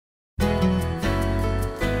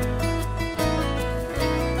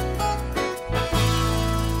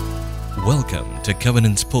Welcome to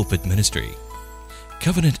Covenant's Pulpit Ministry.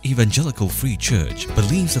 Covenant Evangelical Free Church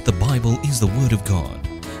believes that the Bible is the Word of God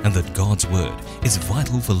and that God's Word is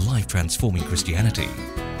vital for life-transforming Christianity.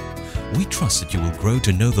 We trust that you will grow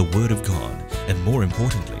to know the Word of God and, more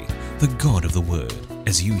importantly, the God of the Word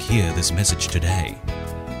as you hear this message today.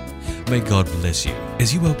 May God bless you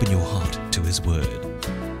as you open your heart to His Word.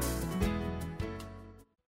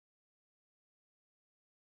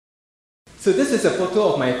 So this is a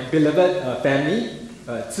photo of my beloved family.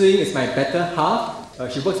 Zeng is my better half.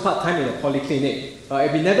 She works part-time in a polyclinic.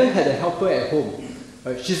 And we never had a helper at home.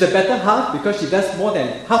 She's a better half because she does more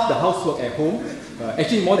than half the housework at home.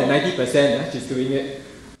 Actually more than 90% she's doing it.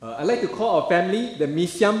 I like to call our family the Mee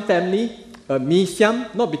Siam family. Mee Siam,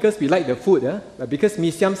 not because we like the food, but because Mee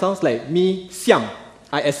Siam sounds like Me Siam,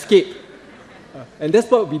 I escape. And that's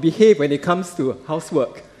what we behave when it comes to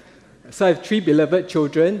housework. So I have three beloved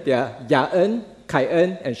children. They are Ya-en,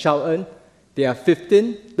 Kai-en, and Shao-en. They are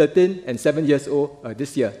 15, 13, and 7 years old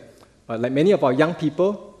this year. Like many of our young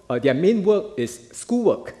people, their main work is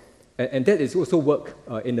schoolwork, and that is also work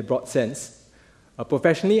in the broad sense.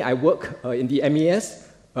 Professionally, I work in the MES,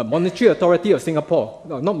 Monetary Authority of Singapore,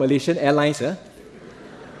 not Malaysian Airlines.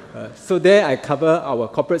 So there I cover our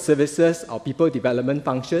corporate services, our people development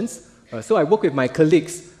functions. So I work with my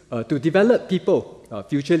colleagues to develop people,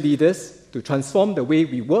 future leaders, to transform the way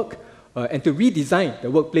we work, and to redesign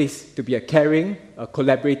the workplace to be a caring,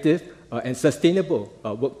 collaborative, and sustainable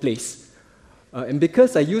workplace. And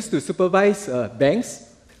because I used to supervise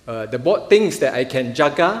banks, the board thinks that I can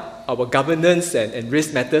juggle our governance and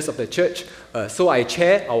risk matters of the church, so I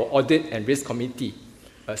chair our audit and risk committee.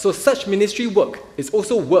 So such ministry work is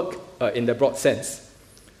also work in the broad sense.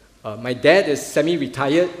 My dad is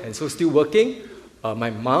semi-retired and so still working.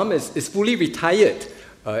 My mom is fully retired,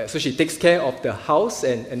 so she takes care of the house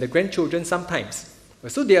and the grandchildren sometimes.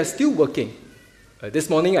 So they are still working. This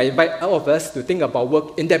morning I invite all of us to think about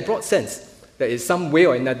work in that broad sense, that in some way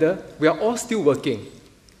or another, we are all still working.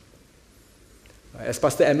 As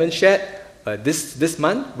Pastor Edmund shared, this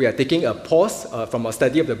month we are taking a pause from our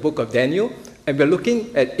study of the book of Daniel, and we're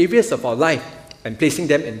looking at areas of our life and placing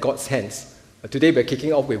them in God's hands. Today we're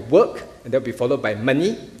kicking off with work, and that will be followed by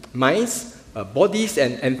money, minds, bodies,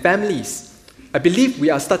 and families. I believe we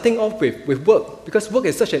are starting off with work because work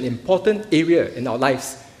is such an important area in our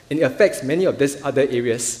lives, and it affects many of these other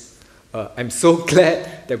areas. I'm so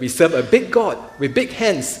glad that we serve a big God with big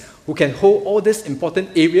hands who can hold all these important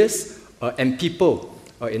areas and people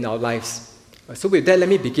in our lives. So with that, let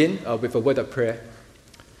me begin with a word of prayer.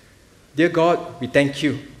 Dear God, we thank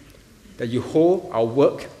you that you hold our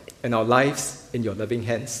work and our lives in your loving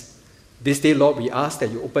hands. This day, Lord, we ask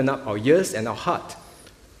that you open up our ears and our heart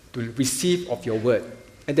to receive of your word,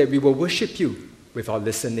 and that we will worship you with our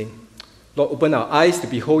listening. Lord, open our eyes to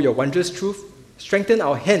behold your wondrous truth, strengthen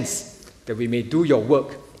our hands that we may do your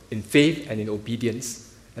work in faith and in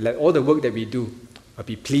obedience, and let all the work that we do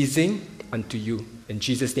be pleasing unto you. In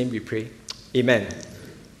Jesus' name we pray. Amen.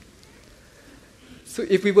 So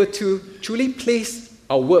if we were to truly place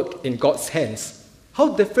our work in God's hands, how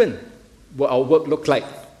different will our work look like?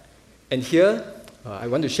 And here, I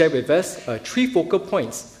want to share with us three focal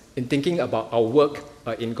points in thinking about our work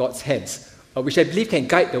in God's hands, which I believe can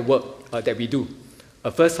guide the work that we do.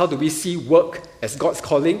 First, how do we see work as God's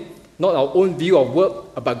calling, not our own view of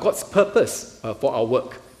work, but God's purpose for our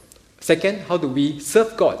work? Second, how do we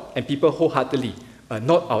serve God and people wholeheartedly,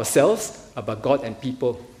 not ourselves, but God and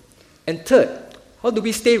people? And third, how do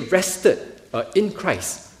we stay rested in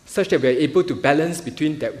Christ, such that we are able to balance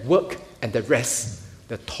between that work and the rest,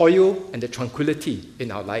 the toil and the tranquility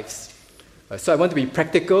in our lives? So I want to be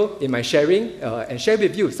practical in my sharing and share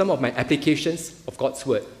with you some of my applications of God's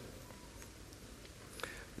Word.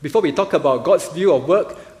 Before we talk about God's view of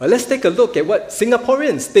work, let's take a look at what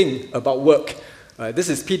Singaporeans think about work. This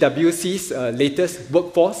is PwC's latest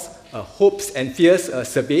workforce hopes and fears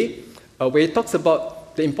survey, where it talks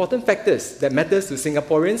about the important factors that matters to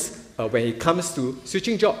Singaporeans when it comes to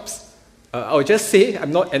switching jobs. I'll just say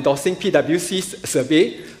I'm not endorsing PwC's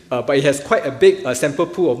survey, but it has quite a big sample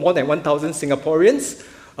pool of more than 1,000 Singaporeans.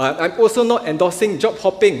 I'm also not endorsing job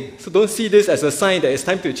hopping, so don't see this as a sign that it's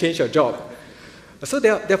time to change your job. So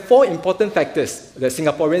there are four important factors that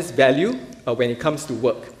Singaporeans value when it comes to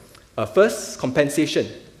work. First, compensation,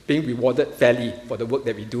 being rewarded fairly for the work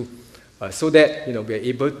that we do, so that we're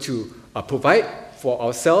able to provide for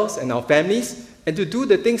ourselves and our families, and to do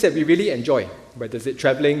the things that we really enjoy, whether it's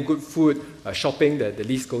traveling, good food, shopping, the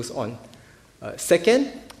list goes on.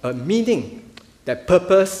 Second, meaning, that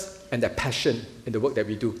purpose and that passion in the work that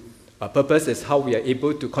we do. Purpose is how we are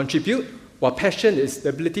able to contribute, while passion is the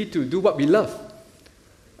ability to do what we love.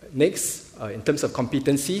 Next, in terms of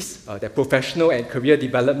competencies, their professional and career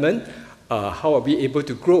development, how are we able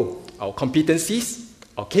to grow our competencies,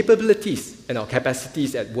 our capabilities, and our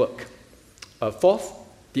capacities at work? Fourth,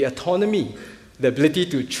 the autonomy, the ability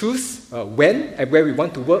to choose when and where we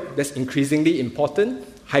want to work. That's increasingly important.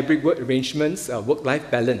 Hybrid work arrangements,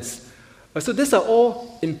 work-life balance. So these are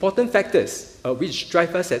all important factors which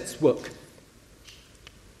drive us at work.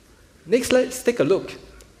 Next, let's take a look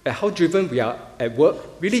at how driven we are at work.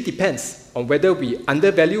 Really depends on whether we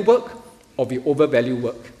undervalue work or we overvalue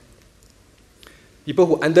work. People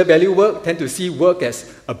who undervalue work tend to see work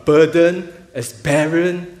as a burden, as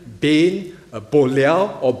barren, bane,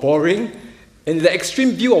 boliao, or boring. In the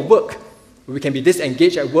extreme view of work, we can be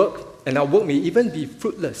disengaged at work, and our work may even be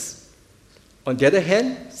fruitless. On the other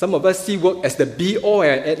hand, some of us see work as the be-all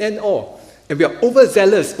and end-all, and we are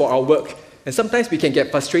overzealous for our work, and sometimes we can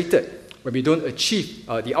get frustrated when we don't achieve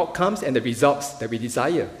the outcomes and the results that we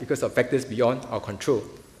desire because of factors beyond our control.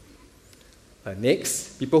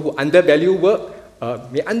 Next, people who undervalue work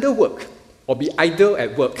may underwork or be idle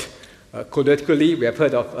at work. Colloquially, we have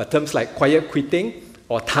heard of terms like quiet quitting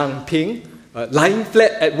or tang ping, lying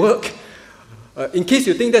flat at work. In case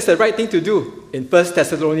you think that's the right thing to do, in 1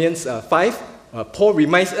 Thessalonians 5, Paul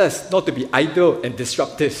reminds us not to be idle and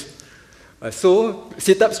disruptive. So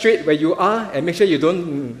sit up straight where you are and make sure you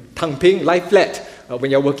don't tang ping, lie flat when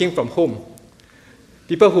you're working from home.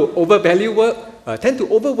 People who overvalue work tend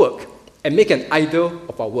to overwork and make an idol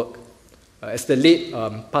of our work. As the late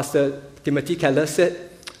Pastor Timothy Keller said,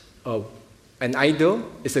 an idol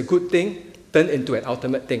is a good thing turned into an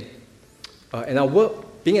ultimate thing. And our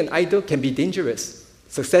work, being an idol, can be dangerous.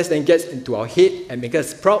 Success then gets into our head and makes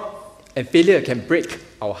us proud, and failure can break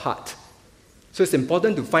our heart. So it's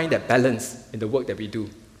important to find that balance in the work that we do.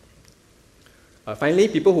 Finally,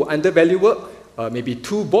 people who undervalue work may be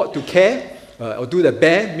too bored to care or do the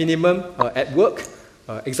bare minimum at work.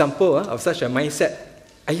 Example of such a mindset,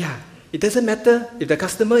 it doesn't matter if the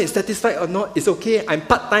customer is satisfied or not, it's okay, I'm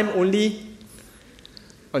part-time only.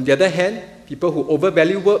 On the other hand, people who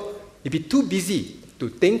overvalue work may be too busy to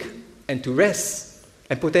think and to rest,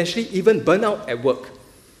 and potentially even burn out at work.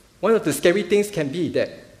 One of the scary things can be that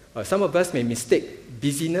some of us may mistake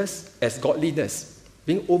busyness as godliness.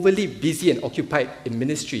 Being overly busy and occupied in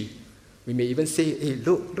ministry, we may even say, hey,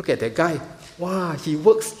 look at that guy. Wow, he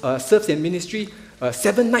works, serves in ministry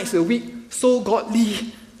 7 nights a week, so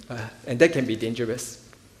godly. And that can be dangerous.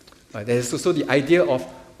 There's also the idea of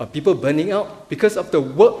people burning out because of the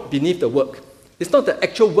work beneath the work. It's not the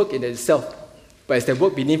actual work in itself, but it's the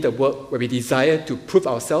work beneath the work where we desire to prove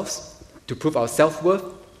ourselves, to prove our self-worth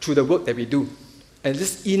through the work that we do. And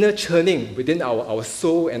this inner churning within our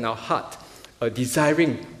soul and our heart,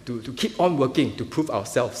 desiring to keep on working to prove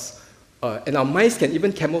ourselves. And our minds can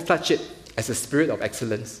even camouflage it as a spirit of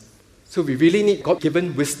excellence. So we really need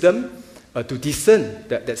God-given wisdom to discern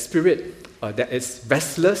that spirit that is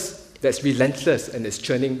restless, that's relentless, and is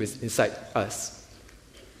churning inside us.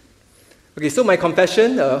 Okay, so my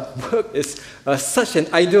confession, work is such an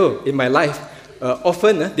idol in my life.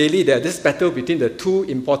 Often, daily, there's this battle between the two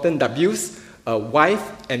important W's,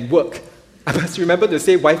 wife and work. I must remember to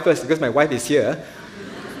say wife first because my wife is here.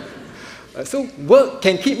 So work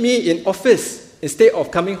can keep me in office instead of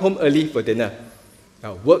coming home early for dinner.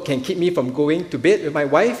 Work can keep me from going to bed with my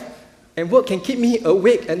wife, and work can keep me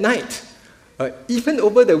awake at night. Even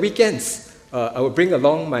over the weekends, I will bring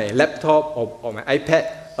along my laptop or my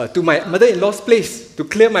iPad to my mother-in-law's place to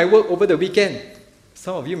clear my work over the weekend.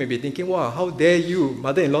 Some of you may be thinking, wow, how dare you,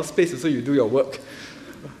 mother-in-law's place, so you do your work.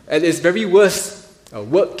 At its very worst,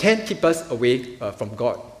 work can keep us away from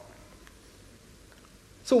God.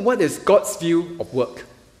 So what is God's view of work?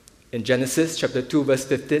 In Genesis chapter 2, verse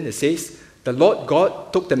 15, it says, "The Lord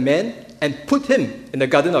God took the man and put him in the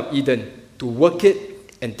Garden of Eden to work it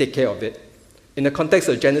and take care of it." In the context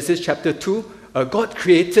of Genesis chapter 2, God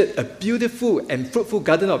created a beautiful and fruitful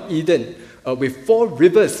Garden of Eden with 4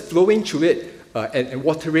 rivers flowing through it and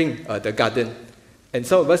watering the garden. And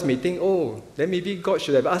some of us may think, then maybe God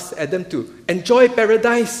should have asked Adam to enjoy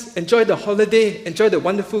paradise, enjoy the holiday, enjoy the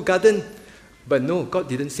wonderful garden. But no, God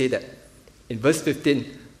didn't say that. In verse 15,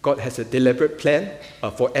 God has a deliberate plan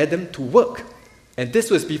for Adam to work. And this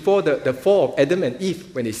was before the fall of Adam and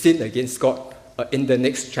Eve when they sinned against God in the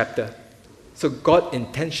next chapter. So God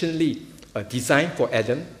intentionally designed for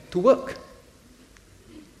Adam to work.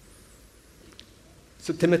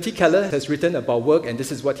 So Timothy Keller has written about work, and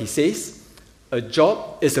this is what he says: "A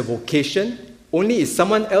job is a vocation only if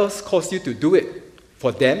someone else calls you to do it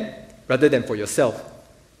for them rather than for yourself.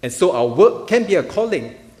 And so our work can be a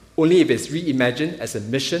calling only if it's reimagined as a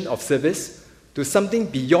mission of service to something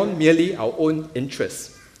beyond merely our own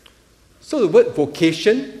interests. So the word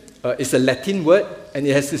vocation is a Latin word, and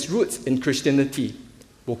it has its roots in Christianity.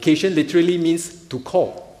 Vocation literally means to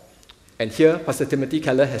call. And here, Pastor Timothy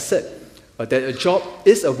Keller has said that a job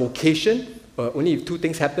is a vocation only if two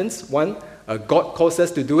things happen. One, God calls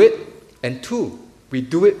us to do it, and two, we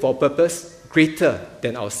do it for a purpose greater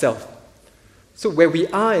than ourselves. So where we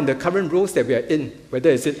are in the current roles that we are in,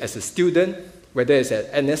 whether it's as a student, whether it's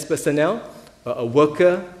as NS personnel, a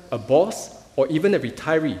worker, a boss, or even a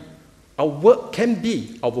retiree, our work can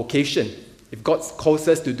be our vocation if God calls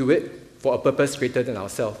us to do it for a purpose greater than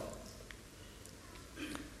ourselves.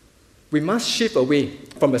 We must shift away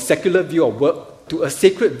from a secular view of work to a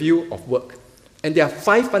sacred view of work. And there are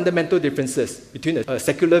 5 fundamental differences between a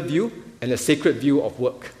secular view and a sacred view of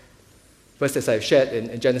work. First, as I've shared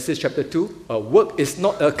in Genesis chapter 2, work is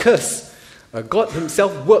not a curse. God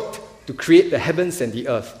himself worked to create the heavens and the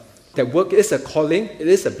earth. That work is a calling, it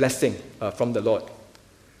is a blessing from the Lord.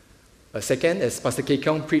 Second, as Pastor Kay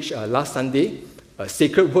Kyung preached last Sunday,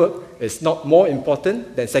 sacred work is not more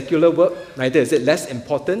important than secular work, neither is it less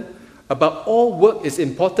important. But all work is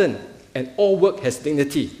important, and all work has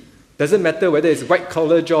dignity. Doesn't matter whether it's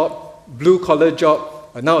white-collar job, blue-collar job,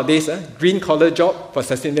 nowadays green-collar job for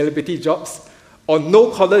sustainability jobs, or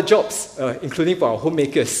no-collar jobs, including for our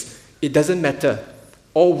homemakers. It doesn't matter.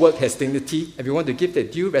 All work has dignity, and we want to give the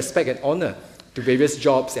due respect and honor to various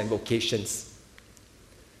jobs and vocations.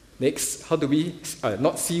 Next, how do we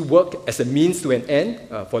not see work as a means to an end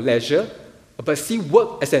for leisure, but see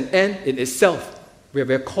work as an end in itself, where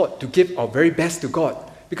we're called to give our very best to God,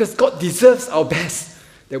 because God deserves our best.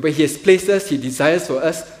 That where He has placed us, He desires for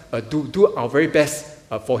us to do our very best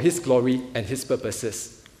for His glory and His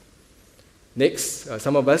purposes. Next,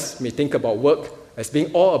 some of us may think about work as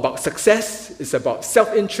being all about success. It's about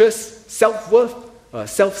self-interest, self-worth,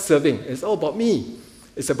 self-serving. It's all about me.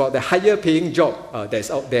 It's about the higher paying job that's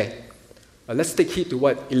out there. Let's take heed to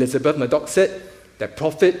what Elizabeth Murdoch said, that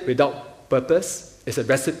profit without purpose is a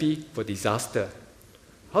recipe for disaster.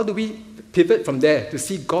 How do we pivot from there to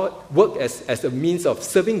see God work as a means of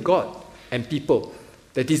serving God and people?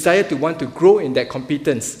 The desire to want to grow in that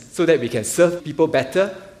competence so that we can serve people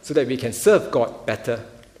better, so that we can serve God better.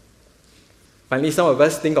 Finally, some of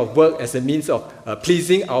us think of work as a means of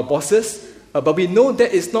pleasing our bosses, but we know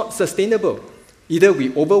that is not sustainable. Either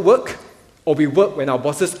we overwork or we work when our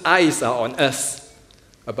boss's eyes are on us.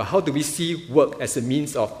 But how do we see work as a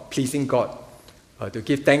means of pleasing God, to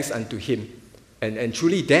give thanks unto Him? And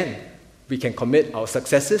truly then, we can commit our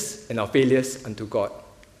successes and our failures unto God.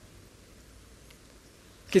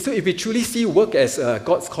 Okay, so if we truly see work as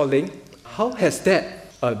God's calling, how has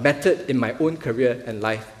that mattered in my own career and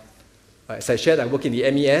life? As I shared, I work in the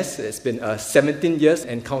MES. It's been 17 years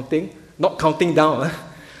and counting, not counting down.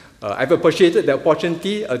 I've appreciated the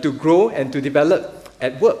opportunity to grow and to develop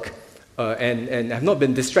at work. And I've not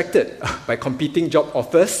been distracted by competing job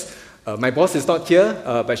offers. My boss is not here,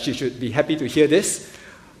 but she should be happy to hear this.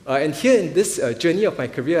 And here in this journey of my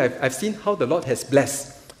career, I've seen how the Lord has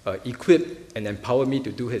blessed, equipped, and empowered me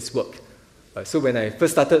to do His work. So when I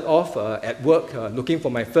first started off at work, looking for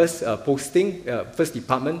my first posting, first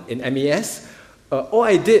department in MES, all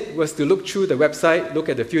I did was to look through the website, look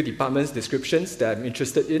at the few departments' descriptions that I'm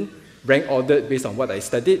interested in, rank ordered based on what I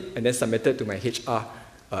studied, and then submitted to my HR.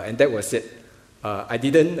 And that was it. I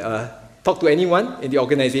didn't talk to anyone in the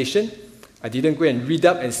organization. I didn't go and read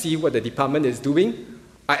up and see what the department is doing.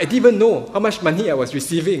 I didn't even know how much money I was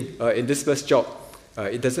receiving in this first job.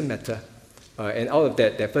 It doesn't matter. And out of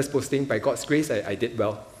that first posting, by God's grace, I did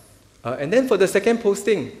well. And then for the second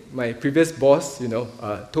posting, my previous boss,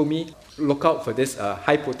 told me, look out for this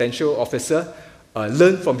high potential officer,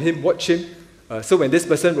 learn from him, watch him. So when this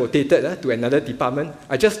person rotated to another department,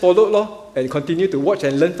 I just followed and continued to watch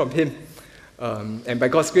and learn from him. And by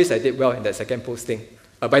God's grace, I did well in that second posting.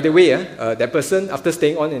 By the way, that person, after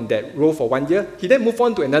staying on in that role for 1 year, he then moved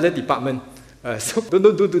on to another department. So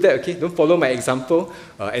don't do that, okay? Don't follow my example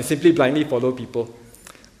and simply blindly follow people.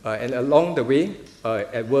 And along the way,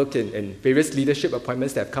 at work in various leadership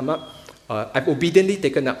appointments that have come up, I've obediently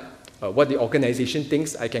taken up what the organization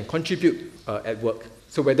thinks I can contribute at work.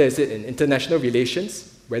 So whether it's in international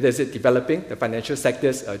relations, whether it's developing the financial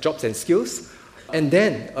sector's jobs and skills, and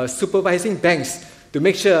then supervising banks to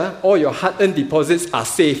make sure all your hard-earned deposits are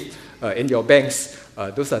safe in your banks.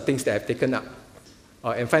 Those are things that I've taken up.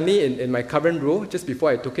 And finally, in my current role, just before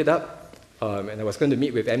I took it up, and I was going to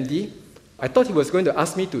meet with MD, I thought he was going to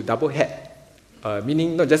ask me to double head,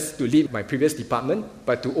 meaning not just to lead my previous department,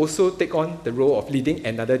 but to also take on the role of leading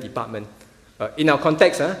another department. In our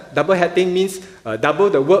context, double heading means double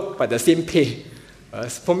the work but the same pay.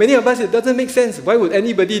 For many of us, it doesn't make sense. Why would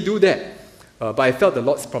anybody do that? But I felt the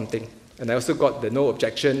Lord's prompting. And I also got the no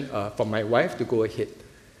objection from my wife to go ahead.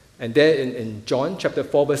 And there in John chapter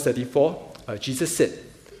 4, verse 34, Jesus said,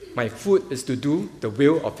 "My food is to do the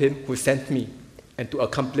will of him who sent me and to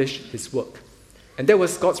accomplish his work." And that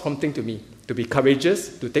was God's prompting to me, to be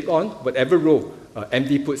courageous, to take on whatever role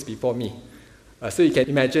MD puts before me. So you can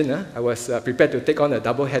imagine, I was prepared to take on a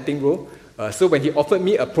double-heading role. So when he offered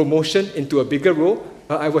me a promotion into a bigger role,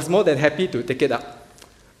 I was more than happy to take it up.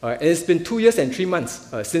 And it's been 2 years and 3 months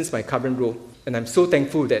since my current role, and I'm so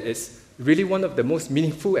thankful that it's really one of the most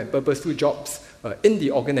meaningful and purposeful jobs in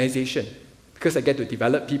the organization, because I get to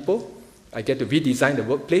develop people, I get to redesign the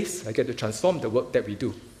workplace, I get to transform the work that we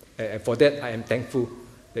do. And for that, I am thankful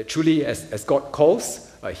that truly, as God calls,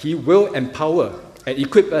 he will empower and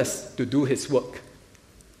equip us to do his work.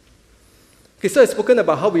 Okay, so I've spoken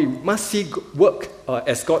about how we must see work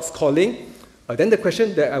as God's calling. Then the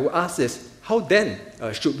question that I will ask is, how then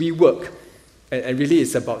should we work? And really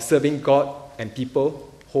it's about serving God and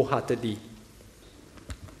people wholeheartedly.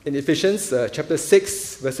 In Ephesians chapter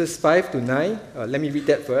 6, verses 5 to 9, let me read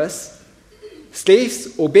that for us.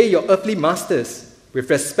 "Slaves, obey your earthly masters with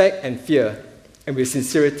respect and fear and with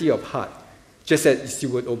sincerity of heart, just as you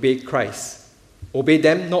would obey Christ. Obey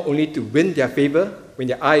them not only to win their favor when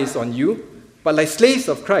their eye is on you, but like slaves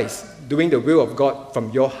of Christ, doing the will of God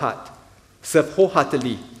from your heart. Serve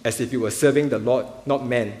wholeheartedly as if you were serving the Lord, not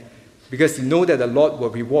man, because you know that the Lord will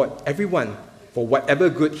reward everyone for whatever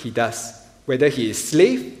good he does, whether he is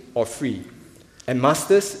slave or free. And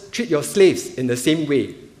masters, treat your slaves in the same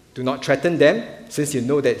way. Do not threaten them, since you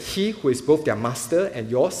know that he who is both their master and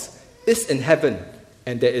yours is in heaven,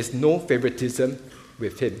 and there is no favoritism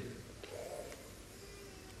with him."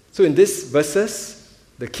 So in these verses,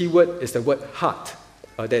 the key word is the word heart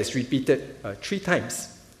that is repeated 3 times.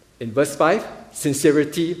 In verse 5,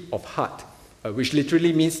 sincerity of heart, which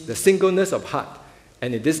literally means the singleness of heart.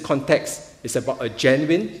 And in this context, it's about a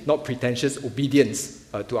genuine, not pretentious obedience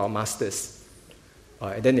to our masters.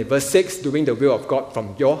 And then in verse 6, doing the will of God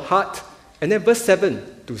from your heart. And then verse 7,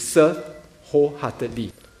 to serve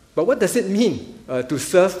wholeheartedly. But what does it mean to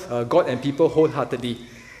serve God and people wholeheartedly?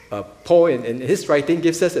 Paul, in his writing,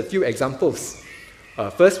 gives us a few examples.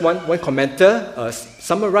 First, one commentator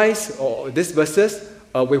summarized these verses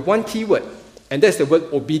with one key word, and that's the word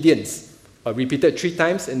obedience, repeated 3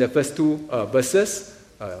 times in the first 2 verses.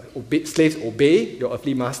 Slaves, obey your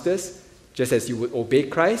earthly masters, just as you would obey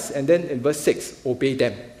Christ. And then in verse 6, obey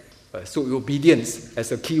them. So obedience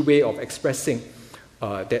as a key way of expressing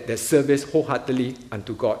that service wholeheartedly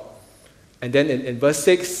unto God. And then in verse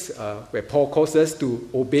 6, where Paul calls us to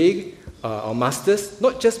obey our masters,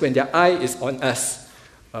 not just when their eye is on us.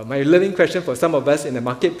 My living question for some of us in the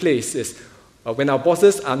marketplace is, when our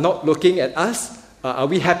bosses are not looking at us, are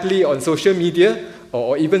we happily on social media,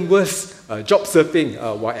 or even worse, job surfing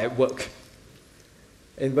while at work?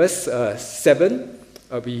 In verse 7,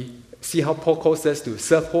 we see how Paul calls us to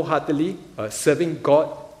serve wholeheartedly, serving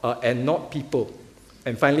God and not people.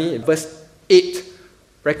 And finally, in verse 8,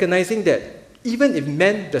 recognizing that even if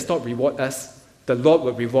man does not reward us, the Lord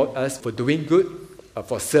will reward us for doing good,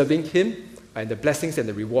 for serving him, and the blessings and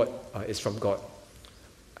the reward is from God.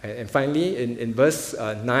 And finally, in verse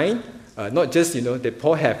 9, not just did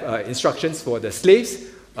Paul have instructions for the slaves,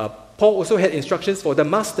 Paul also had instructions for the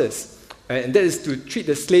masters, and that is to treat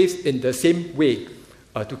the slaves in the same way,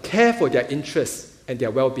 to care for their interests and their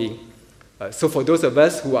well-being. So for those of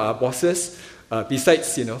us who are bosses,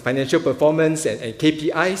 besides financial performance and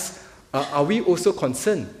KPIs, are we also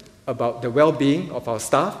concerned about the well-being of our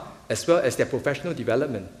staff as well as their professional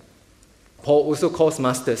development? Paul also calls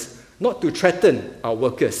masters not to threaten our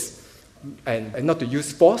workers and not to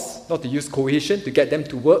use force, not to use coercion to get them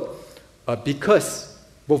to work, because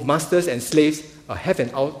both masters and slaves have an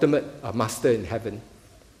ultimate master in heaven.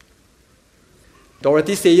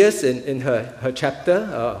 Dorothy Sayers, in her chapter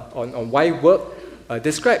on why work,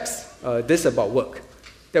 describes this about work.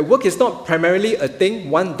 That work is not primarily a thing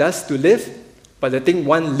one does to live, but a thing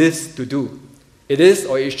one lives to do. It is,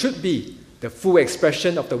 or it should be, the full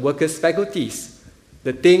expression of the worker's faculties,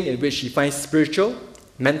 the thing in which he finds spiritual,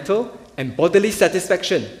 mental, and bodily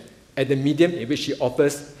satisfaction, and the medium in which he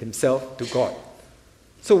offers himself to God.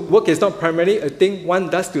 So work is not primarily a thing one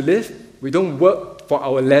does to live. We don't work for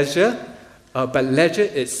our leisure, but leisure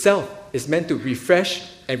itself is meant to refresh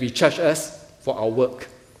and recharge us for our work.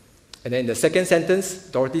 And then in the second sentence,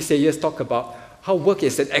 Dorothy Sayers talks about how work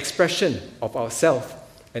is an expression of ourselves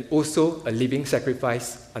and also a living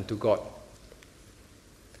sacrifice unto God.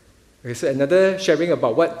 Okay, so another sharing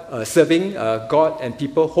about what serving God and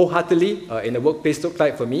people wholeheartedly in the workplace looked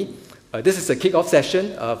like for me. This is a kick-off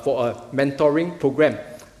session for a mentoring program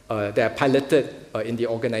that I piloted in the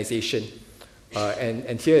organization.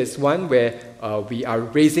 And here is one where we are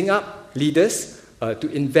raising up leaders to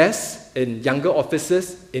invest in younger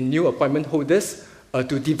officers, in new appointment holders,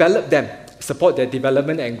 to develop them, support their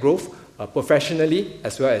development and growth professionally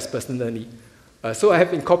as well as personally. So I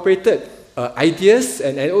have incorporated ideas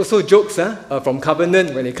and also jokes from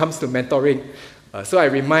Covenant when it comes to mentoring. So I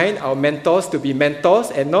remind our mentors to be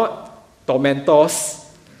mentors and not tormentors.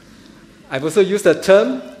 I've also used the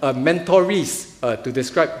term mentorees to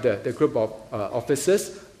describe the group of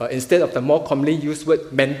officers instead of the more commonly used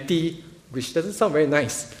word mentee, which doesn't sound very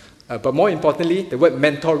nice. But more importantly, the word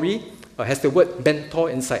mentoree has the word mentor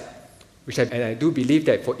inside, and I do believe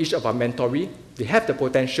that for each of our mentoree, they have the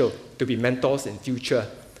potential to be mentors in future.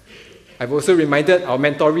 I've also reminded our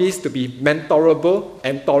mentorees to be mentorable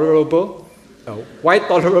and tolerable. Why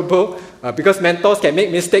tolerable? Because mentors can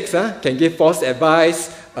make mistakes, can give false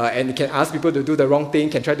advice, and can ask people to do the wrong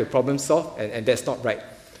thing, can try to problem solve, and that's not right.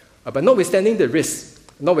 But notwithstanding the risks,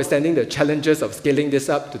 notwithstanding the challenges of scaling this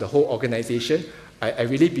up to the whole organization, I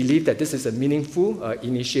really believe that this is a meaningful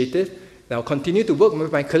initiative. And I'll continue to work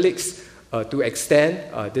with my colleagues to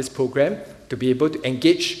extend this program to be able to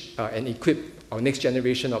engage and equip our next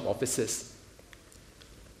generation of officers.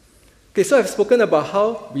 Okay, so I've spoken about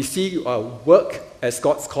how we see work as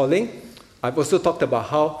God's calling. I've also talked about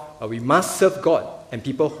how we must serve God and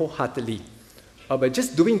people wholeheartedly. But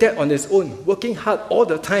just doing that on its own, working hard all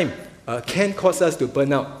the time, can cause us to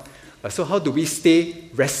burn out. So how do we stay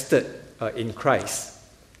rested in Christ?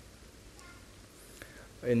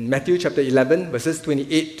 In Matthew chapter 11, verses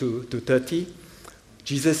 28 to 30,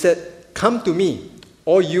 Jesus said, "Come to me,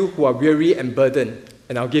 all you who are weary and burdened,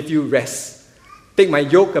 and I'll give you rest. Take my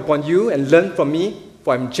yoke upon you and learn from me,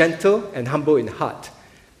 for I'm gentle and humble in heart,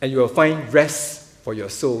 and you will find rest for your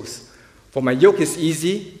souls. For my yoke is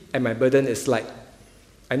easy and my burden is light."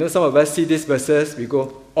 I know some of us see these verses, we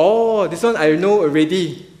go, "Oh, this one I know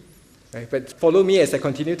already." Right? But follow me as I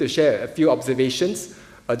continue to share a few observations.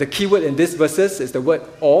 The key word in these verses is the word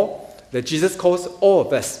all, that Jesus calls all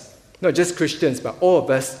of us, not just Christians, but all of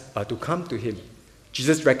us to come to Him.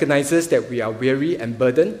 Jesus recognizes that we are weary and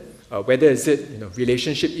burdened, whether it's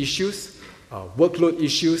relationship issues, workload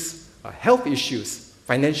issues, health issues,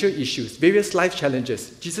 financial issues, various life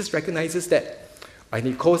challenges. Jesus recognizes that, and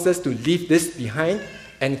He calls us to leave this behind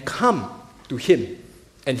and come to Him,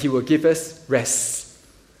 and He will give us rest.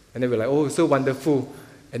 And then we're like, "Oh, so wonderful."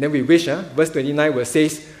 And then we wish, verse 29 where it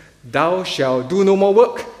says, "Thou shalt do no more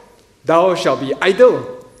work, thou shalt be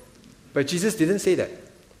idle." But Jesus didn't say that.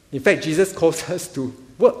 In fact, Jesus calls us to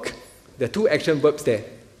work. There are two action verbs there,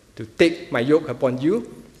 to take my yoke upon you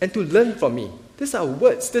and to learn from me. These are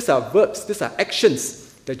words, these are verbs, these are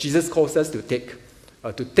actions that Jesus calls us to take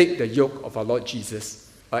the yoke of our Lord Jesus.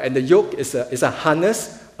 And the yoke is a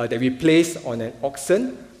harness that we place on an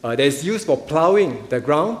oxen that is used for plowing the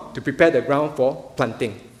ground to prepare the ground for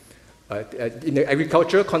planting. In the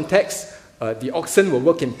agricultural context, the oxen will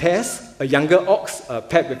work in pairs, a younger ox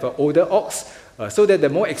paired with an older ox, so that the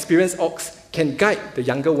more experienced ox can guide the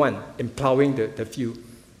younger one in plowing the field.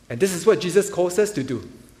 And this is what Jesus calls us to do,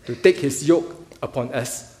 to take His yoke upon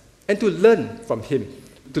us and to learn from Him,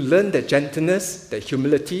 to learn that gentleness, that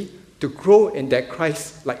humility, to grow in that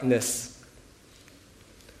Christ-likeness.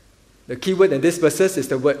 The key word in these verses is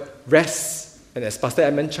the word rest. And as Pastor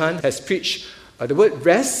Edmund Chan has preached, the word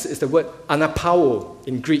rest is the word anapao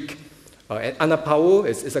in Greek. And anapao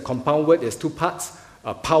is a compound word, it's two parts.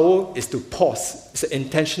 Pao is to pause. It's an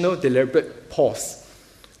intentional, deliberate pause.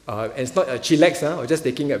 And it's not a chillax or just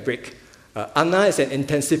taking a break. Ana is an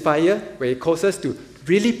intensifier where it calls us to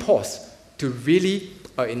really pause, to really,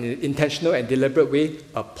 in an intentional and deliberate way,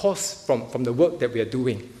 pause from the work that we are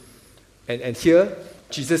doing. And here,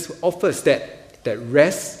 Jesus offers that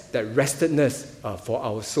rest, that restedness for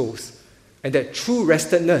our souls. And that true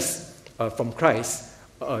restedness from Christ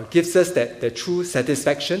gives us that true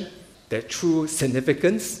satisfaction, that true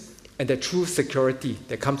significance, and that true security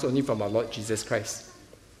that comes only from our Lord Jesus Christ.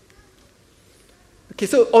 Okay,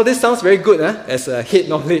 so all this sounds very good as a head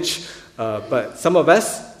knowledge, but some of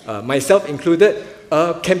us, myself included,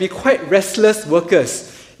 can be quite restless workers.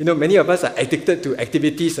 Many of us are addicted to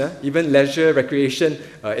activities, even leisure, recreation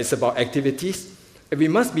is about activities. And we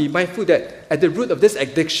must be mindful that at the root of this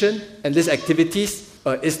addiction and these activities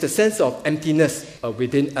is the sense of emptiness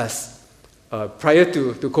within us. Prior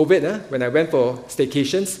to COVID, when I went for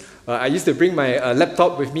staycations, I used to bring my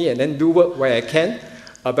laptop with me and then do work where I can.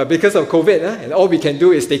 But because of COVID, and all we can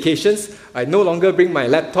do is staycations, I no longer bring my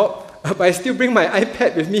laptop, but I still bring my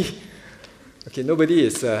iPad with me. Okay, nobody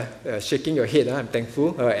is shaking your head, I'm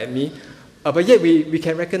thankful, at me. But yet we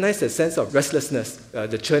can recognize the sense of restlessness,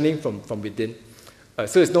 the churning from within.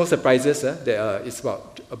 So it's no surprises that it's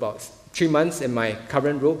about 3 months in my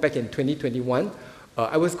current role back in 2021.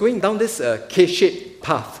 I was going down this K-shaped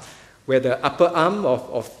path where the upper arm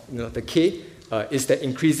of the K is the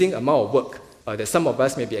increasing amount of work that some of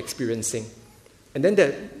us may be experiencing. And then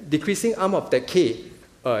the decreasing arm of that K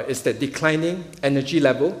is the declining energy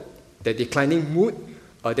level, the declining mood,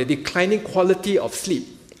 the declining quality of sleep.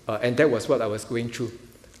 And that was what I was going through.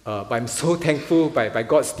 But I'm so thankful by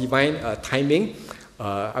God's divine timing.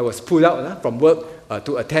 I was pulled out from work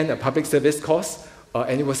to attend a public service course.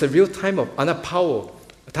 And it was a real time of inner power,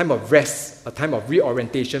 a time of rest, a time of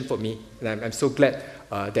reorientation for me. And I'm so glad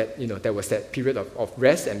that there was that period of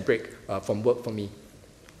rest and break from work for me.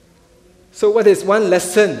 So what is one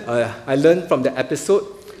lesson I learned from the episode?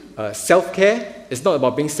 Self-care is not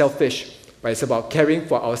about being selfish, but it's about caring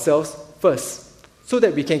for ourselves first, so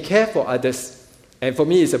that we can care for others. And for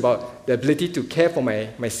me, it's about the ability to care for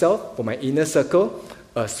myself, for my inner circle,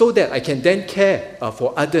 so that I can then care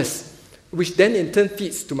for others, which then in turn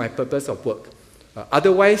feeds to my purpose of work.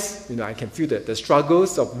 Otherwise, I can feel the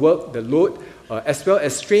struggles of work, the load, as well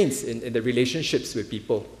as strains in the relationships with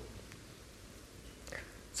people.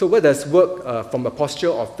 So what does work from a posture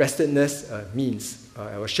of restedness means?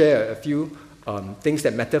 I will share a few things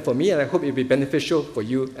that matter for me, and I hope it will be beneficial for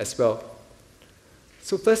you as well.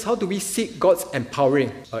 So first, how do we seek God's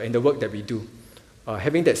empowering in the work that we do?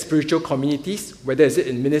 Having that spiritual communities, whether it's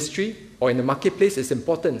in ministry or in the marketplace, is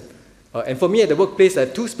important. And for me at the workplace, I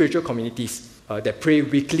have 2 spiritual communities that pray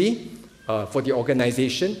weekly for the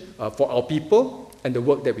organization, for our people, and the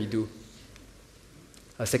work that we do.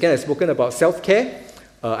 Second, I've spoken about self-care.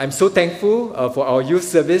 I'm so thankful for our youth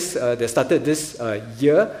service that started this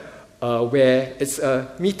year, where it's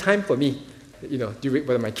me time for me.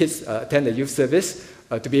 When my kids attend the youth service,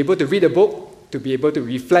 to be able to read a book, to be able to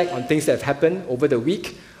reflect on things that have happened over the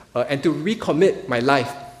week, and to recommit my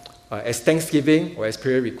life as thanksgiving or as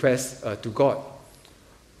prayer requests to God.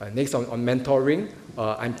 Next, on mentoring,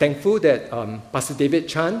 I'm thankful that Pastor David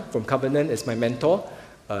Chan from Covenant is my mentor.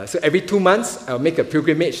 So every 2 months, I'll make a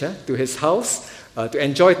pilgrimage to his house to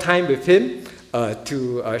enjoy time with him,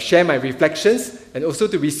 to share my reflections, and also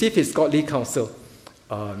to receive his godly counsel.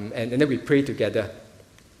 And then we pray together.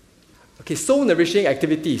 Okay, soul-nourishing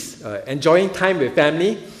activities, enjoying time with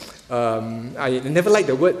family. I never like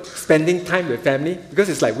the word spending time with family because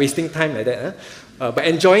it's like wasting time like that. But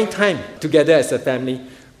enjoying time together as a family.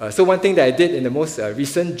 So one thing that I did in the most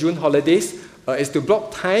recent June holidays is to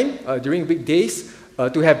block time during weekdays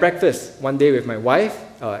to have breakfast. One day with my wife,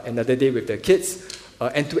 another day with the kids,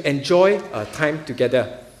 and to enjoy time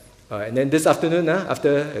together. And then this afternoon,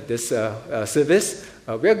 after this service,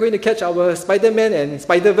 we are going to catch our Spider-Man and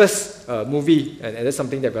Spider-Verse movie, and that's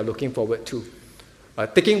something that we're looking forward to.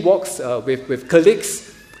 Taking walks with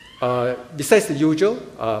colleagues, besides the usual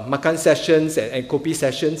makan sessions and kopi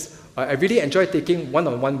sessions, I really enjoy taking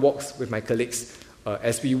one-on-one walks with my colleagues.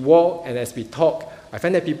 As we walk and as we talk, I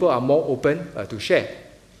find that people are more open to share.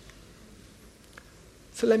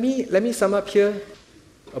 So let me sum up here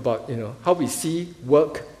about how we see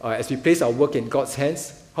work as we place our work in God's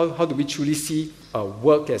hands. How do we truly see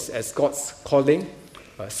work as God's calling,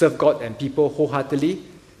 serve God and people wholeheartedly,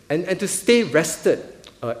 and to stay rested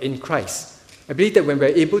in Christ. I believe that when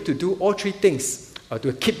we're able to do all 3 things,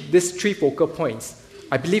 to keep these 3 focal points,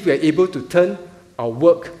 I believe we are able to turn our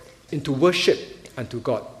work into worship unto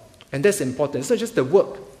God. And that's important. It's not just the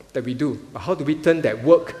work that we do, but how do we turn that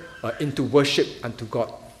work into worship unto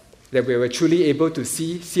God? That we were truly able to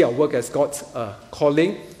see our work as God's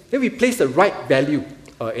calling. Then we place the right value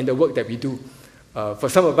in the work that we do. For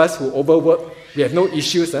some of us who overwork, we have no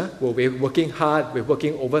issues. We're working hard, we're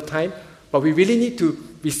working overtime, but we really need to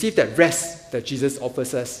receive that rest that Jesus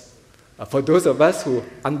offers us. For those of us who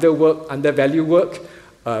underwork, undervalue work,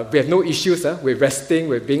 we have no issues. We're resting,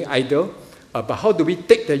 we're being idle. But how do we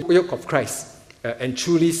take the yoke of Christ and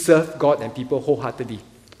truly serve God and people wholeheartedly?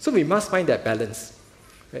 So we must find that balance.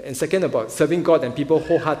 And second, about serving God and people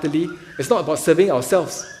wholeheartedly, it's not about serving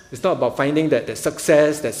ourselves. It's not about finding that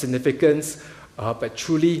success, that significance, but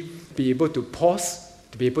truly be able to pause,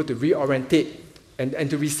 to be able to reorientate, and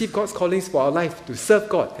to receive God's callings for our life, to serve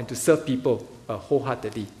God and to serve people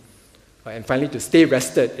wholeheartedly. And finally, to stay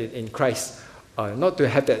rested in Christ, not to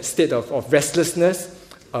have that state of restlessness,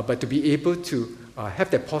 but to be able to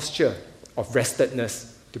have that posture of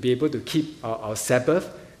restedness, to be able to keep our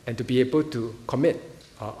Sabbath, and to be able to commit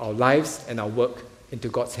our lives and our work into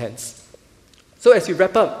God's hands. So as we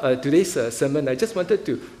wrap up today's sermon, I just wanted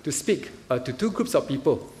to speak to 2 groups of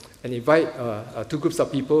people and invite 2 groups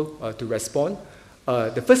of people to respond.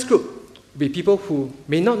 The first group will be people who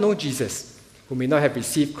may not know Jesus, who may not have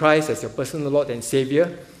received Christ as your personal Lord and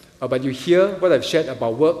Savior, but you hear what I've shared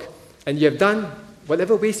about work, and you have done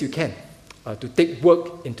whatever ways you can to take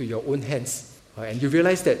work into your own hands, and you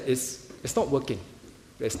realize that it's not working.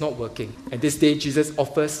 It's not working. And this day, Jesus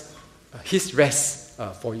offers His rest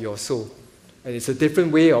for your soul. And it's a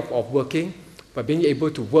different way of working, but being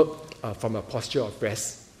able to work from a posture of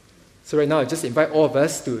rest. So right now, I just invite all of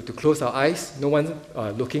us to close our eyes, no one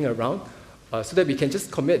looking around, so that we can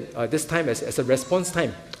just commit this time as a response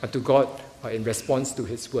time unto God in response to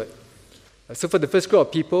His word. So for the first group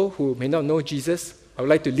of people who may not know Jesus, I would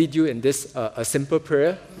like to lead you in this a simple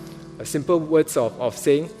prayer, simple words of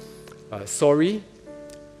saying, sorry,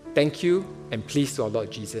 thank you, and please to our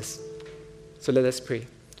Lord Jesus. So let us pray.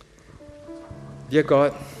 Dear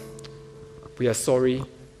God, we are sorry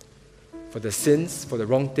for the sins, for the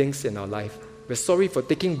wrong things in our life. We're sorry for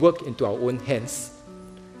taking work into our own hands.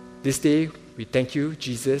 This day, we thank you,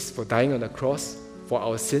 Jesus, for dying on the cross for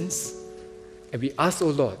our sins. And we ask, oh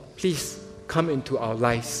Lord, please come into our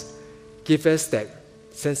lives. Give us that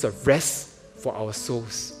sense of rest for our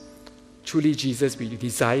souls. Truly, Jesus, we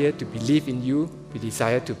desire to believe in you. We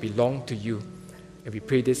desire to belong to you. And we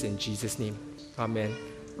pray this in Jesus' name. Amen.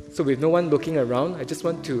 So with no one looking around, I just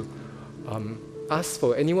want to ask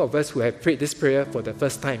for any one of us who have prayed this prayer for the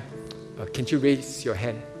first time. Can you raise your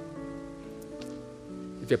hand?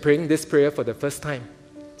 If you're praying this prayer for the first time,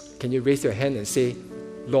 can you raise your hand and say,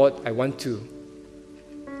 Lord, I want to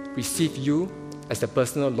receive you as the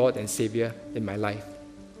personal Lord and Savior in my life.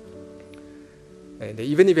 And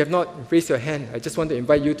even if you have not raised your hand, I just want to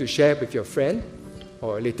invite you to share with your friend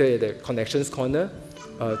or later at the Connections Corner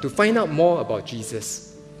to find out more about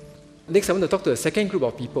Jesus. Next, I want to talk to a second group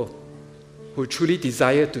of people who truly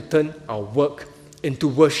desire to turn our work into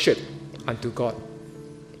worship unto God.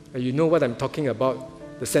 You know what I'm talking about,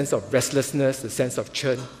 the sense of restlessness, the sense of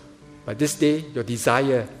churn. But this day, your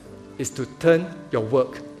desire is to turn your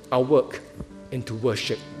work, our work, into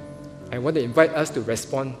worship. I want to invite us to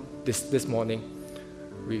respond this morning.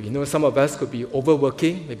 We know some of us could be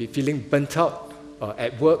overworking, maybe feeling burnt out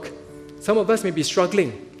at work. Some of us may be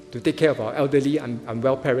struggling to take care of our elderly,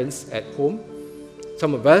 unwell parents at home.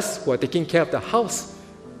 Some of us who are taking care of the house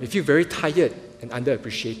may feel very tired and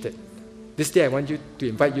underappreciated. This day, I want to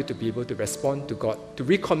invite you to be able to respond to God, to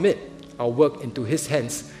recommit our work into His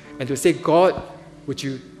hands, and to say, God, would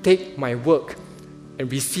you take my work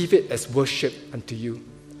and receive it as worship unto you?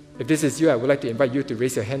 If this is you, I would like to invite you to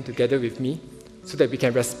raise your hand together with me so that we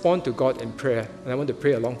can respond to God in prayer. And I want to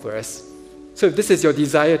pray along for us. So if this is your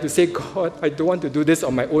desire to say, God, I don't want to do this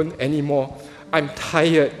on my own anymore. I'm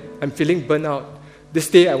tired. I'm feeling burnt out. This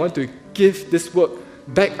day, I want to give this work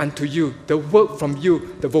back unto you, the work from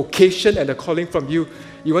you, the vocation and the calling from you.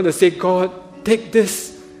 You want to say, God, take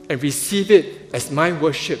this and receive it as my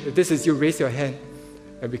worship. If this is you, raise your hand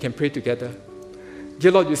and we can pray together.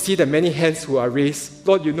 Dear Lord, you see the many hands who are raised.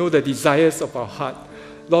 Lord, you know the desires of our heart.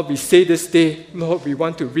 Lord, we say this day, Lord, we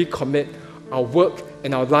want to recommit our work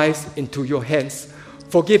and our lives into your hands.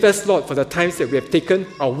 Forgive us, Lord, for the times that we have taken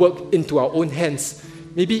our work into our own hands,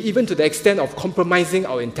 maybe even to the extent of compromising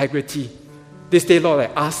our integrity. This day, Lord,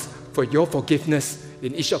 I ask for your forgiveness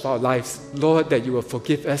in each of our lives. Lord, that you will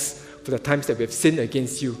forgive us for the times that we have sinned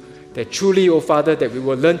against you. That truly, oh Father, that we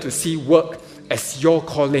will learn to see work as your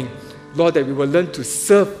calling. Lord, that we will learn to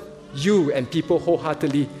serve you and people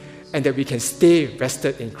wholeheartedly, and that we can stay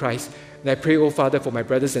rested in Christ. And I pray, oh Father, for my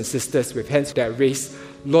brothers and sisters with hands that are raised.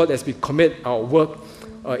 Lord, as we commit our work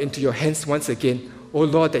into your hands once again, oh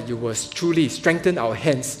Lord, that you will truly strengthen our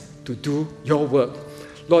hands to do your work.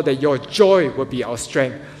 Lord, that your joy will be our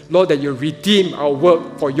strength. Lord, that you redeem our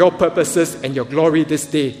work for your purposes and your glory this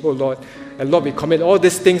day, oh Lord. And Lord, we commit all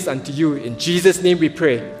these things unto you. In Jesus' name we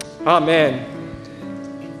pray. Amen.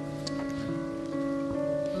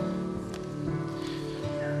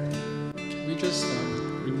 We just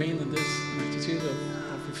remain in this attitude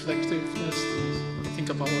of reflectiveness, to think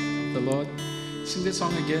about the Lord. Sing this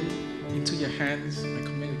song again, Into Your Hands, I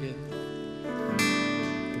commit again.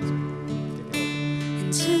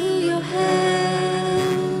 Into your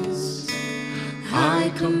hands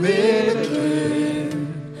I commit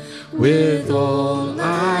again, with all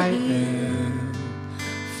I am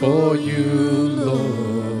for you,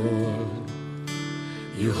 Lord.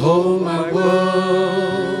 You hold my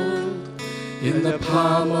world in the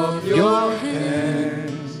palm of your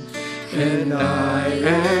hands, and I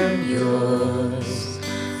am yours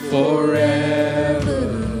forever.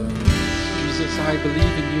 Jesus, I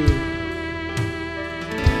believe in you.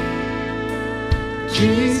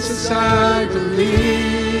 Jesus, I believe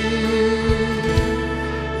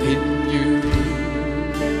in you.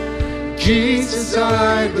 Jesus,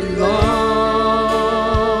 I belong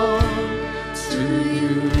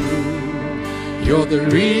You're the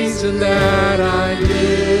reason that I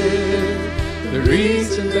live, the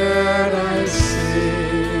reason that I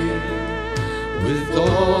sing with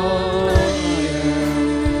all I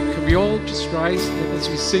am. Can we all just rise as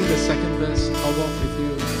we sing the second verse? I'll walk with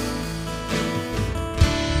you.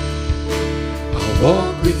 I'll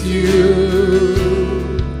walk with you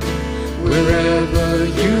wherever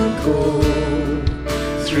you go,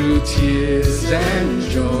 through tears and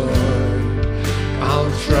joy.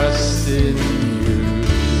 I'll trust in you,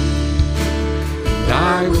 and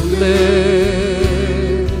I will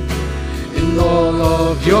live in all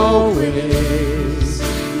of your ways,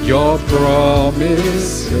 your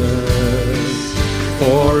promises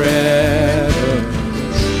forever.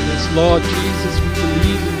 Yes, Lord Jesus, we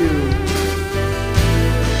believe in you.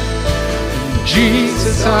 In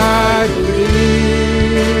Jesus, I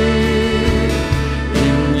believe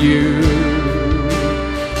in you.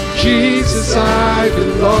 Jesus, I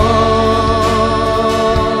belong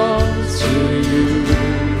to you.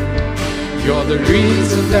 You're the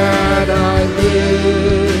reason that I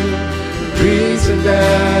live, the reason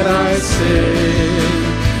that I sing.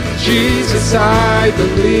 Jesus, I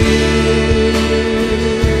believe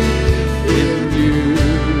in you.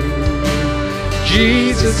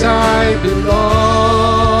 Jesus, I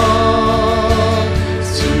belong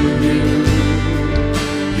to you.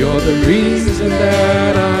 You're the reason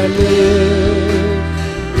that I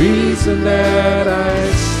live, reason that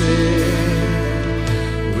I sing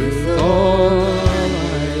with all I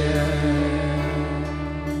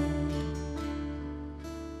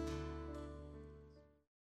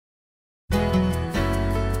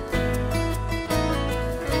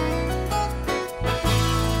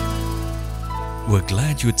am. We're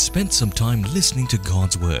glad you had spent some time listening to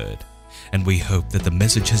God's Word, and we hope that the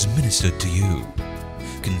message has ministered to you.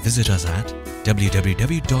 You can visit us at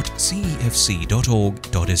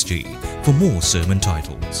www.cefc.org.sg for more sermon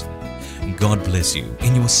titles. God bless you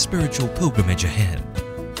in your spiritual pilgrimage ahead.